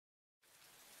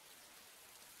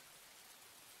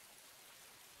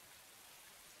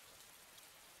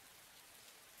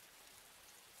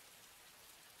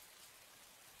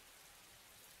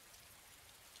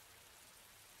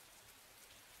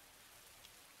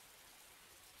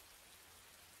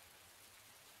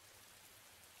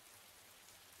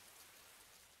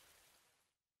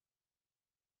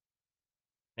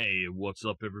Hey, what's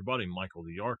up everybody? Michael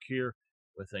the Ark here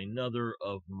with another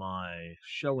of my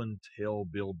show and tell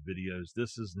build videos.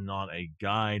 This is not a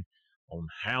guide on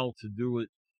how to do it.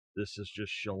 This is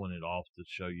just showing it off to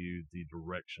show you the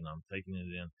direction I'm taking it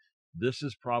in. This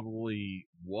is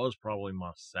was probably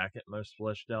my second most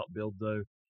fleshed out build though.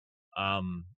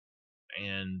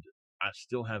 And I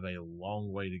still have a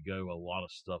long way to go, a lot of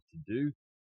stuff to do,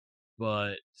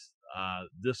 but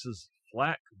this is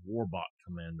Flak Warbot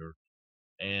Commander,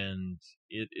 and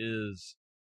it is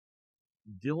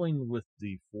dealing with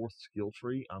the fourth skill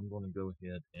tree. I'm going to go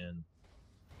ahead and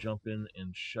jump in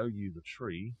and show you the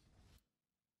tree,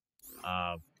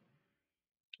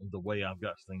 the way I've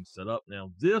got things set up.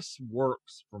 Now, this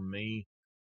works for me.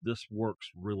 This works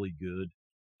really good.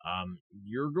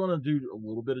 You're going to do a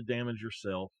little bit of damage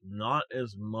yourself, not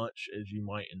as much as you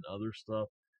might in other stuff,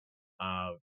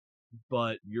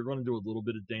 but you're going to do a little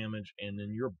bit of damage, and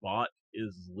then your bot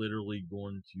is literally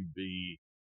going to be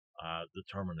the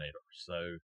Terminator.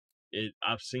 So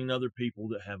I've seen other people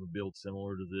that have a build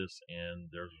similar to this, and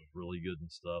theirs is really good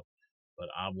and stuff. But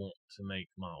I want to make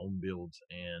my own builds,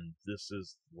 and this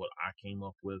is what I came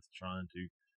up with, trying to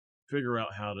figure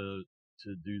out how to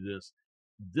do this.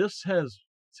 This has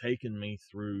taken me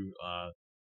through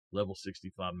level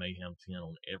 65 Mayhem 10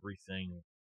 on everything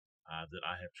that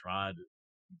I have tried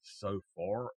so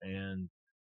far, and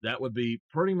that would be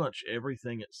pretty much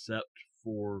everything except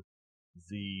for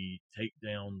the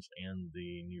takedowns and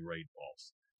the new raid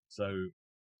boss. So,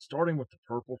 starting with the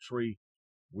purple tree,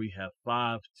 we have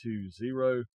 5, 2,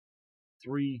 0,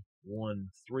 3, 1,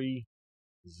 3,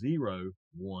 0,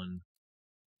 1,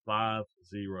 5,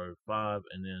 0, 5,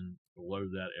 and then below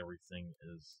that everything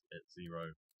is at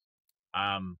 0.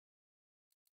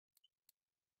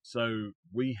 So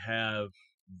we have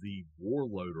the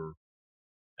Warloader,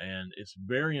 and it's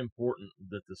very important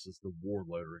that this is the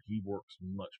Warloader. He works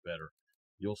much better.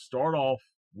 You'll start off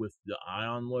with the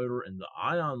Ion Loader, and the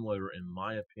Ion Loader, in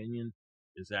my opinion,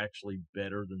 is actually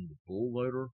better than the Bull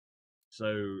Loader.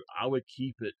 So I would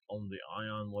keep it on the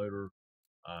Ion Loader.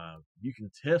 You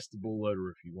can test the Bull Loader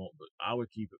if you want, but I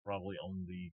would keep it probably on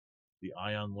the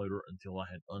Ion Loader until I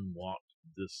had unlocked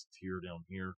this tier down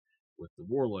here with the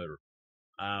Warloader.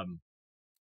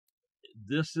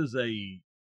 This is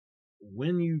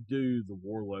when you do the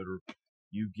Warloader,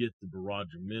 you get the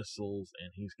barrage of missiles,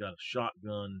 and he's got a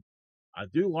shotgun. I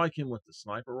do like him with the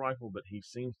sniper rifle, but he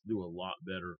seems to do a lot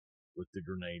better with the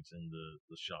grenades and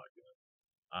the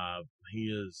shotgun. He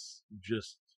is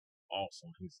just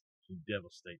awesome. He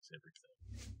devastates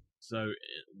everything. So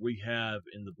we have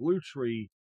in the blue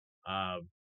tree,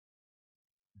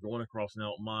 going across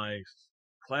now. My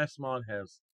class mod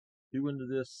has 2 into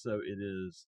this, so it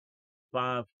is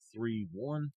 5, 3,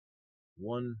 1,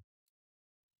 1,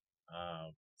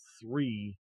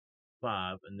 3,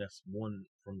 5, and that's 1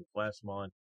 from the class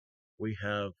mod. We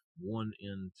have 1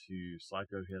 into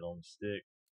Psycho Head on the stick,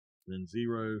 then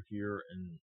 0 here,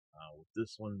 and with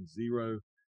this one 0,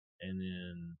 and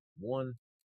then 1.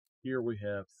 Here we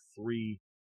have 3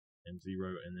 and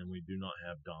 0, and then we do not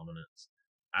have dominance.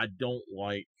 I don't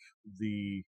like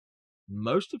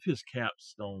most of his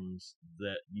capstones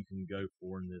that you can go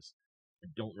for in this. I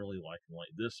don't really like them.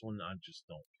 Like this one, I just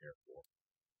don't care for.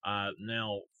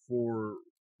 Now, for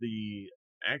the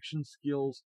action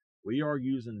skills, we are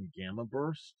using Gamma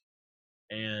Burst,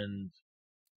 and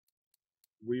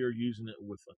we are using it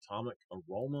with Atomic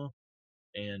Aroma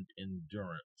and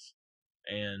Endurance.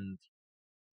 And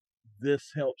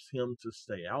this helps him to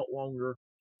stay out longer,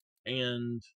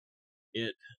 and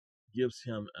it gives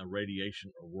him a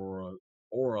Radiation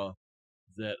aura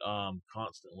that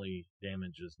constantly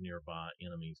damages nearby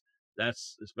enemies.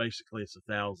 It's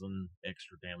 1,000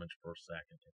 extra damage per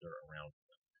second if they're around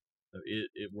him. So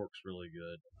it works really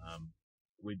good.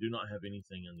 We do not have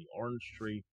anything in the orange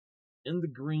tree. In the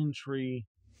green tree,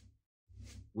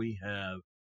 we have,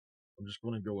 I'm just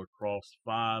going to go across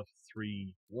 5,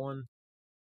 3, 1.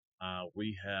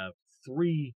 We have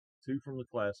 3, 2 from the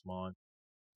class mod,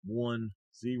 1,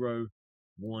 0,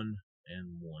 1,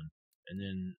 and 1. And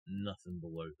then nothing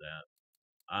below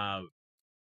that.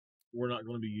 We're not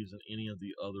going to be using any of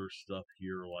the other stuff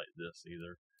here like this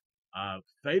either.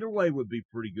 Fade Away would be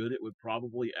pretty good. It would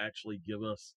probably actually give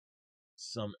us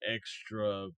some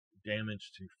extra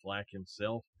damage to Flak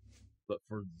himself. But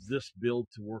for this build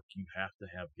to work, you have to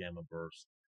have Gamma Burst.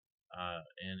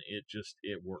 And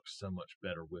it works so much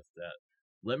better with that.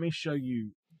 Let me show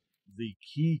you the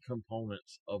key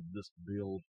components of this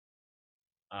build,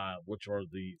 which are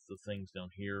the things down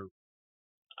here.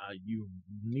 You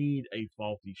need a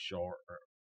faulty star,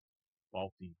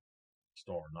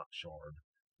 not shard.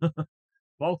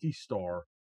 Faulty star.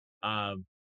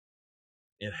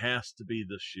 it has to be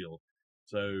the shield.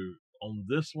 So on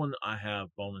this one, I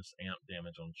have bonus amp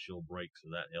damage on shield break, so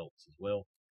that helps as well.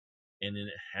 And then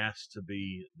it has to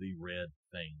be the red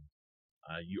thing.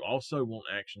 You also want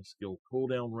action skill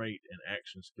cooldown rate and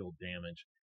action skill damage.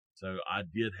 So I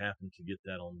did happen to get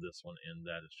that on this one, and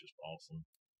that is just awesome.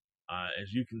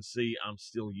 As you can see, I'm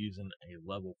still using a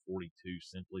level 42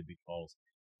 simply because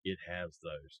it has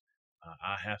those.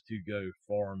 I have to go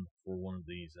farm for one of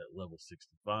these at level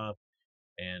 65,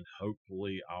 and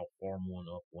hopefully I'll farm one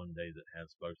up one day that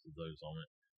has both of those on it.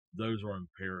 Those are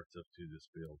imperative to this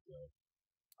build, though.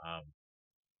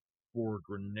 For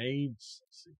grenades,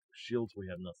 let's see, for shields, we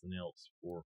have nothing else.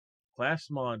 For class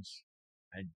mods,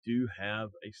 I do have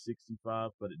a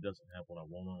 65, but it doesn't have what I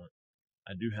want on it.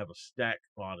 I do have a stack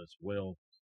bot as well,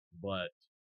 but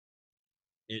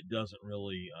it doesn't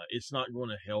really, it's not going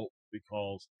to help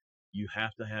because you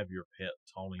have to have your pet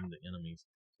taunting the enemies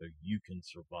so you can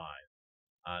survive.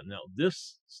 Now the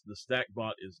stack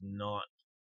bot is not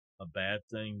a bad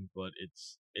thing, but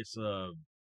it's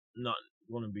not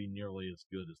going to be nearly as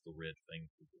good as the red thing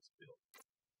for this build.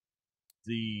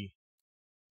 The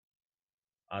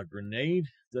grenade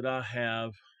that I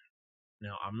have,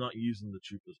 now I'm not using the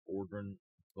cheapest Ordrin,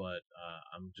 but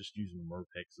I'm just using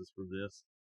Merpexes for this.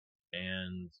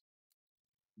 And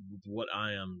what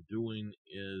I am doing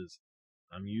is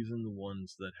I'm using the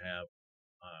ones that have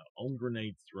on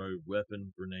grenade throw,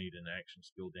 weapon, grenade, and action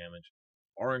skill damage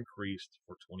are increased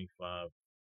for 25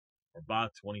 or by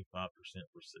 25%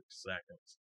 for 6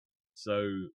 seconds.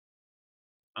 So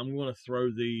I'm going to throw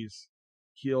these,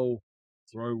 kill,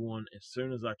 throw one as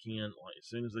soon as I can, like as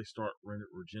soon as they start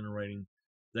regenerating.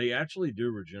 They actually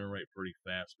do regenerate pretty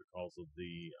fast because of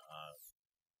the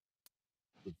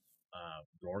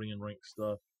Guardian rank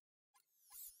stuff.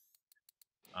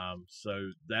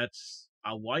 So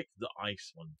I like the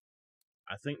ice one.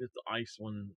 I think that the ice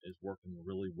one is working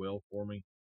really well for me.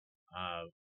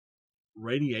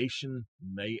 Radiation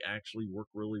may actually work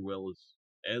really well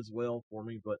as well for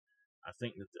me, but I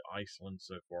think that the ice one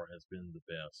so far has been the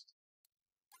best.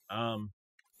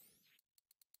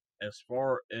 As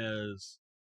far as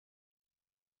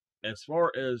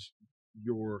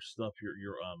your stuff,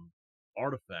 your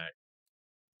artifact,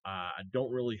 I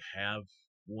don't really have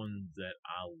one that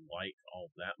I like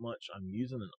all that much. I'm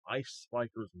using an Ice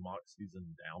Spiker's Moxie's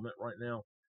Endowment right now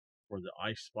for the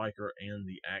Ice Spiker and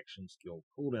the action skill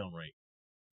cooldown rate.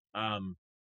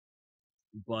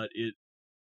 But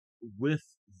with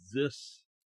this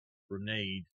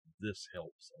grenade, this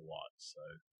helps a lot.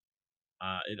 So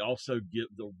it also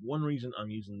the one reason I'm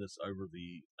using this over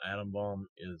the atom bomb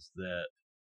is that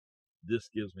this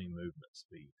gives me movement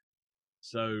speed.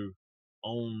 So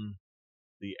on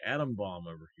the atom bomb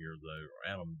over here, though, or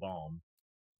atom bomb,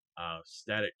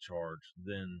 static charge,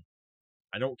 then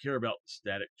I don't care about the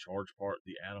static charge part.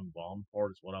 The atom bomb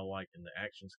part is what I like, and the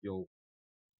action skill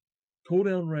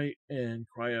cooldown rate and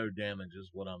cryo damage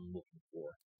is what I'm looking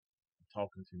for. I'm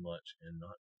talking too much and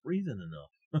not breathing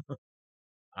enough.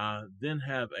 I then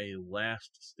have a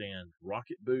last stand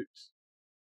rocket boots,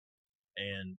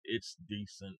 and it's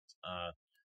decent.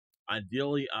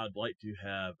 Ideally, I'd like to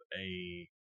have a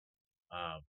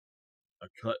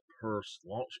cut purse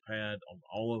launch pad on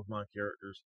all of my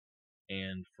characters,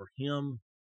 and for him,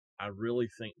 I really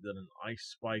think that an Ice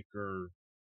Spiker,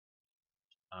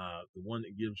 the one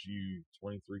that gives you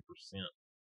 23%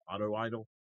 auto idle,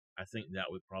 I think that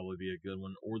would probably be a good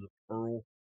one, or the Pearl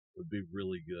would be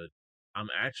really good. I'm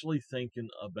actually thinking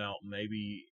about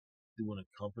maybe doing a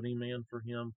company man for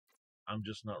him. I'm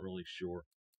just not really sure.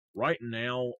 Right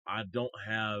now, I don't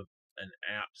have an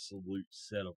absolute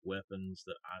set of weapons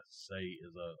that I say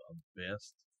is a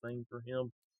best thing for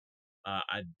him.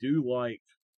 I do like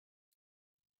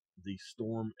the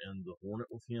Storm and the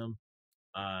Hornet with him.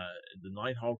 The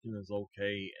Nighthawking is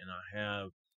okay, and I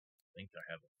think I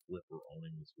have a Flipper on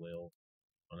him as well.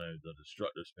 I know the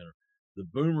Destructo Spinner. The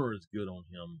Boomer is good on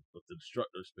him, but the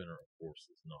Destructo Spinner, of course,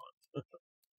 is not.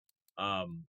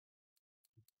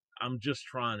 I'm just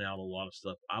trying out a lot of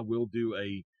stuff. I will do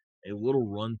a little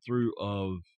run through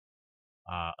of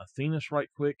Athenas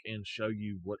right quick and show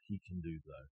you what he can do,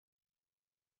 though.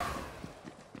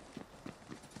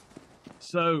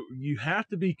 So you have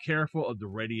to be careful of the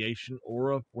radiation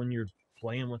aura when you're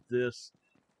playing with this.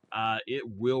 It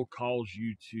will cause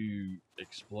you to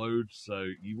explode,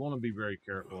 so you want to be very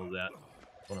careful of that.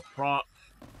 I'm going to prop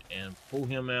and pull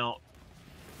him out.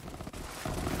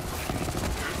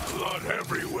 There's blood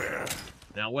everywhere.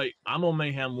 Now wait, I'm on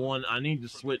Mayhem 1. I need to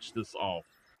switch this off.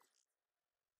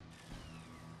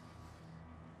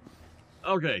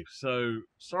 Okay, so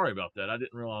sorry about that. I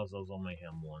didn't realize I was on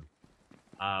Mayhem 1.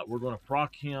 We're going to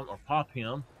proc him or pop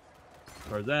him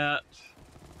for that.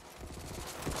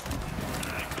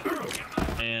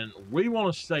 And we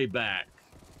want to stay back.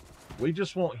 We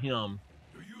just want him.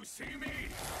 Do you see me?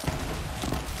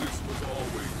 This was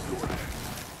always your end.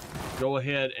 Go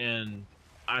ahead and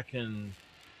I can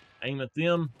aim at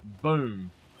them.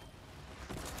 Boom.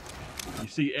 You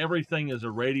see everything is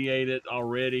irradiated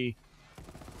already.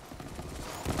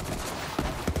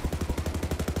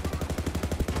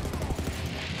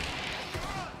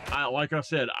 Like I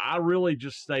said, I really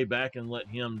just stay back and let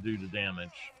him do the damage.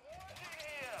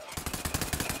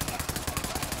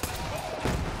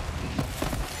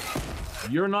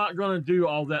 You're not going to do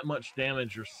all that much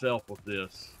damage yourself with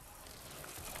this.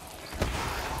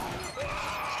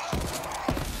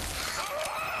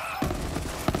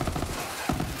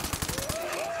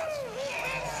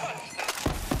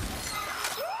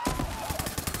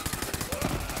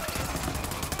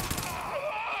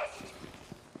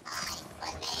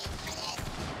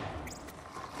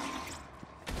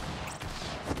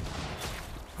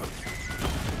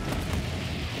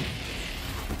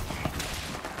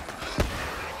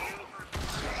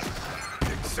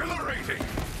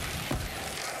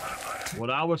 What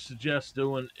I would suggest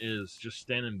doing is just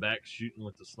standing back shooting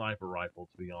with the sniper rifle,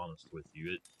 to be honest with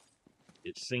you.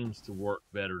 It seems to work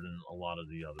better than a lot of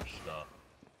the other stuff.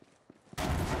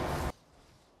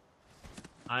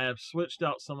 I have switched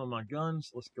out some of my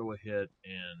guns. Let's go ahead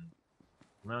and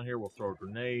come out here. We'll throw a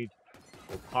grenade.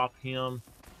 We'll pop him.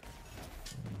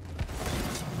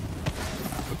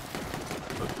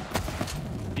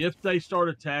 If they start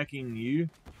attacking you,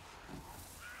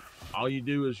 all you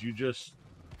do is you just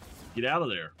get out of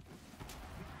there.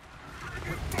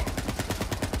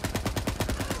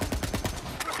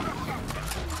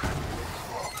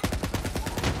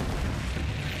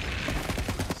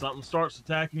 Something starts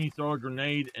attacking you, throw a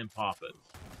grenade and pop it.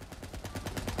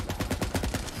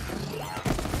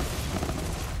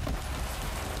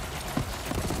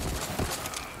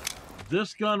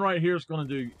 This gun right here is going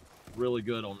to do really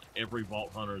good on every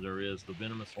Vault Hunter there is. The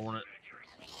Venomous Hornet,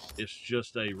 it's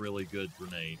just a really good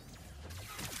grenade.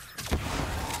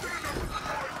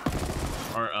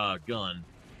 Or gun.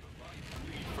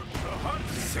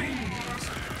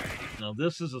 Now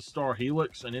this is a Star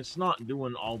Helix, and it's not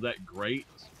doing all that great,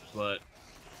 but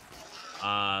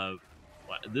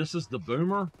this is the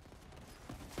Boomer.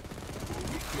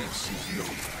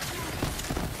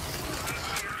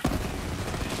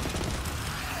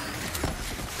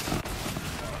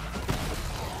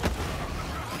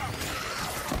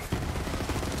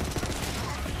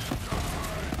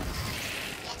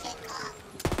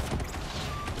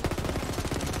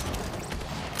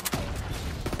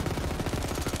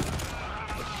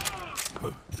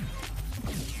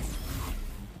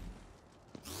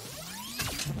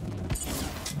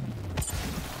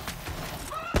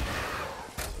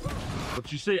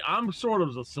 But you see, I'm sort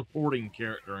of a supporting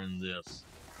character in this,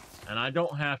 and I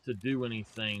don't have to do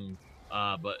anything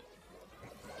but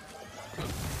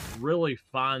really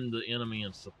find the enemy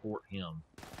and support him.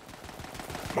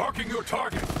 Marking your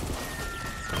target.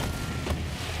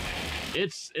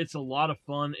 It's a lot of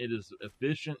fun. It is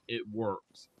efficient. It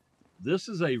works. This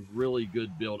is a really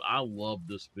good build. I love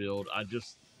this build.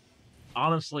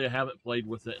 Honestly, I haven't played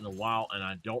with it in a while, and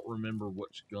I don't remember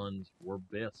which guns were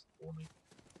best for me.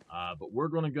 But we're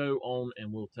going to go on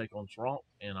and we'll take on Trump,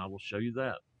 and I will show you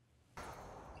that.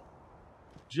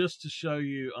 Just to show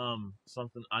you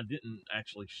something, I didn't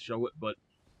actually show it, but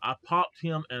I popped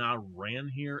him and I ran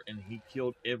here, and he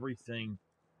killed everything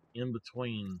in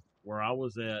between where I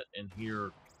was at and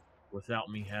here without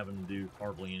me having to do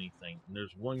hardly anything. And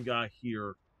there's one guy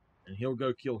here, and he'll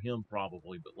go kill him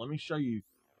probably. But let me show you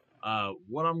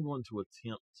what I'm going to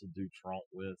attempt to do Trump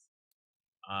with.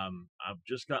 I've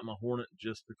just got my Hornet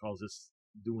just because it's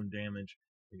doing damage.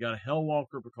 I got a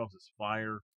Hellwalker because it's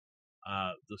fire.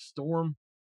 The Storm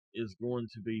is going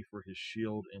to be for his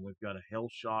shield, and we've got a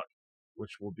Hellshock,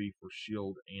 which will be for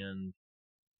shield and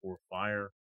for fire.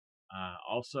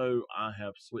 Also, I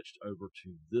have switched over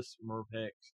to this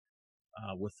Merpex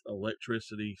with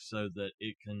electricity so that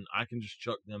I can just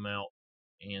chuck them out,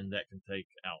 and that can take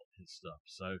out his stuff.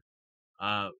 So,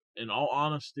 in all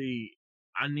honesty,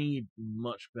 I need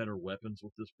much better weapons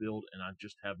with this build, and I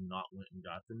just have not went and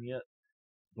got them yet.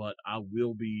 But I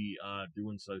will be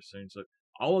doing so soon. So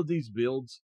all of these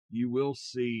builds, you will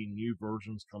see new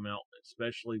versions come out,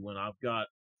 especially when I've got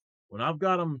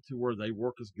them to where they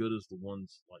work as good as the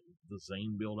ones like the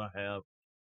Zane build I have.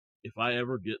 If I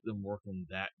ever get them working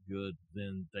that good,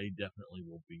 then they definitely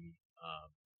will be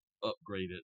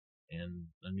upgraded and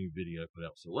a new video put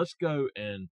out. So let's go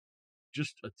and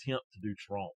just attempt to do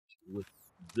Trump with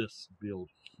this build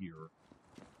here.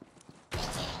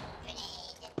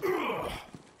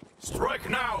 Strike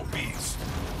now, beast!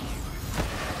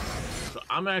 So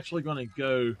I'm actually going to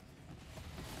go...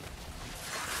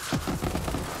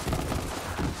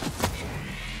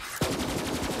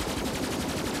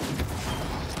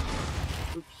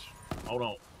 Oops. Hold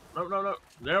on. No.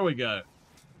 There we go.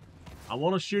 I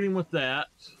want to shoot him with that.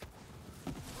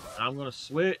 I'm going to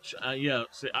switch. Yeah,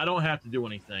 see, I don't have to do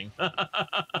anything.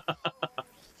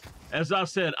 As I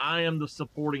said, I am the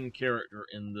supporting character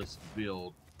in this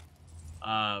build.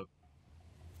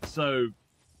 So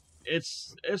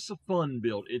it's a fun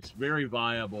build. It's very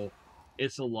viable.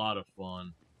 It's a lot of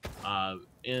fun.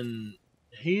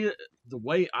 The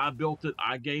way I built it,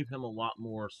 I gave him a lot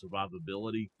more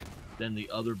survivability than the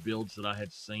other builds that I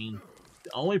had seen.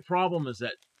 The only problem is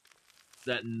that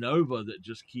Nova that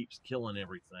just keeps killing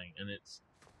everything, and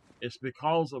it's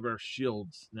because of our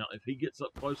shields. Now, if he gets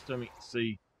up close to me,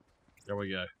 see, there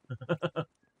we go.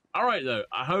 All right, though,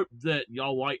 I hope that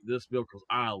y'all like this build because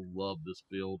I love this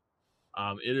build.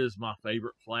 It is my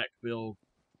favorite flak build,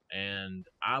 and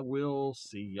I will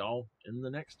see y'all in the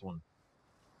next one.